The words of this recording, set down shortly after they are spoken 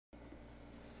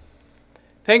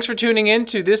Thanks for tuning in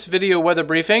to this video weather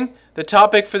briefing. The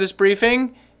topic for this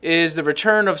briefing is the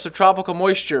return of subtropical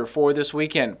moisture for this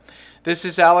weekend. This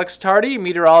is Alex Tardy,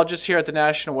 meteorologist here at the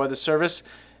National Weather Service.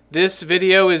 This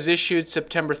video is issued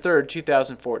September 3rd,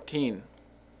 2014.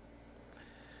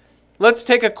 Let's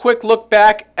take a quick look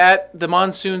back at the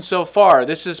monsoon so far.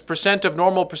 This is percent of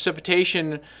normal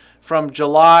precipitation from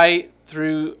July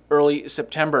through early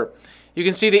September. You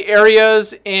can see the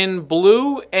areas in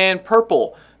blue and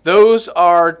purple. Those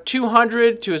are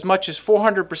 200 to as much as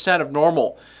 400% of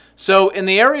normal. So in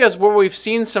the areas where we've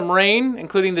seen some rain,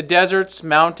 including the deserts,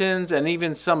 mountains, and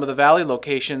even some of the valley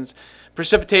locations,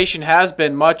 precipitation has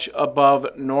been much above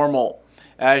normal,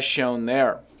 as shown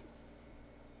there.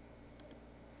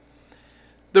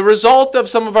 The result of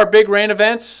some of our big rain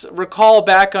events, recall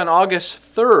back on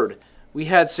August 3rd, we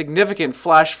had significant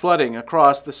flash flooding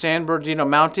across the San Bernardino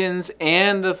Mountains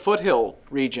and the foothill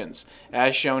regions,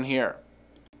 as shown here.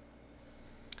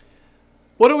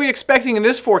 What are we expecting in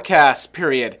this forecast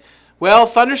period? Well,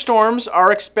 thunderstorms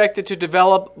are expected to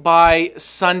develop by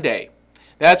Sunday.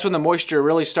 That's when the moisture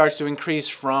really starts to increase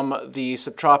from the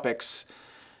subtropics.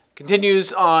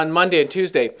 Continues on Monday and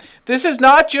Tuesday. This is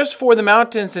not just for the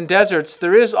mountains and deserts.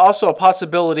 There is also a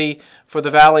possibility for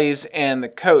the valleys and the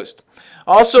coast.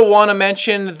 Also want to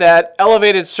mention that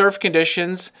elevated surf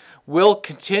conditions will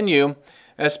continue,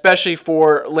 especially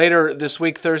for later this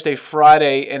week, Thursday,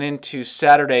 Friday, and into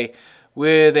Saturday,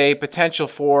 with a potential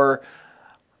for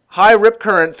high rip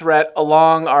current threat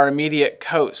along our immediate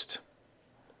coast.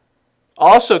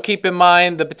 Also keep in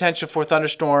mind the potential for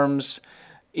thunderstorms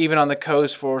even on the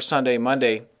coast for Sunday,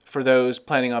 Monday, for those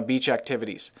planning on beach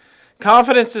activities.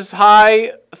 Confidence is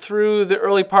high through the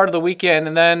early part of the weekend,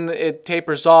 and then it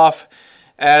tapers off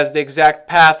as the exact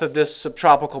path of this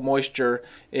subtropical moisture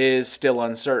is still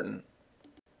uncertain.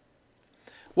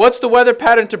 What's the weather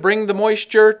pattern to bring the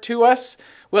moisture to us?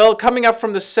 Well, coming up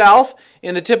from the south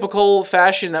in the typical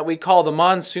fashion that we call the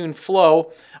monsoon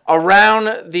flow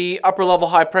around the upper level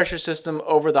high pressure system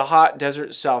over the hot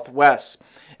desert southwest,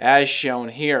 as shown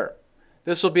here.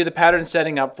 This will be the pattern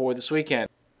setting up for this weekend.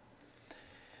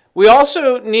 We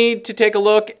also need to take a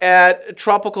look at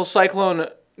Tropical Cyclone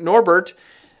Norbert.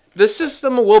 The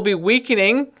system will be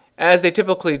weakening as they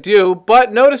typically do,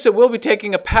 but notice it will be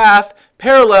taking a path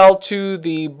parallel to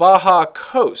the Baja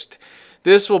coast.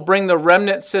 This will bring the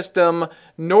remnant system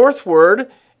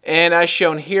northward, and as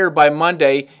shown here by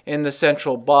Monday in the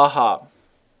central Baja.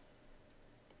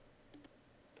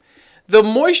 The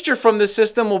moisture from this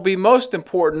system will be most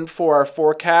important for our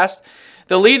forecast.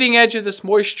 The leading edge of this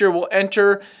moisture will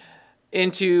enter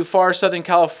into far southern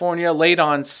California late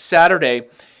on Saturday,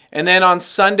 and then on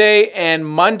Sunday and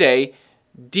Monday,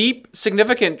 deep,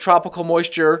 significant tropical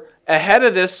moisture ahead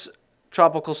of this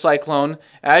tropical cyclone,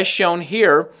 as shown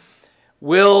here,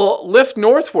 will lift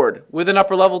northward with an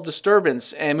upper level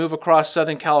disturbance and move across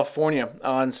Southern California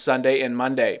on Sunday and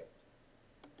Monday.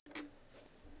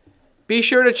 Be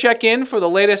sure to check in for the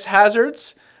latest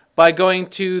hazards by going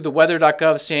to the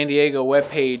weather.gov San Diego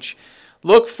webpage.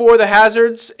 Look for the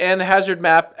hazards and the hazard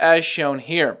map as shown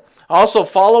here. Also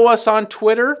follow us on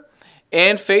Twitter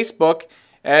and Facebook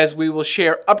as we will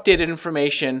share updated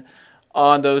information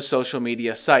on those social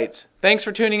media sites. Thanks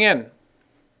for tuning in.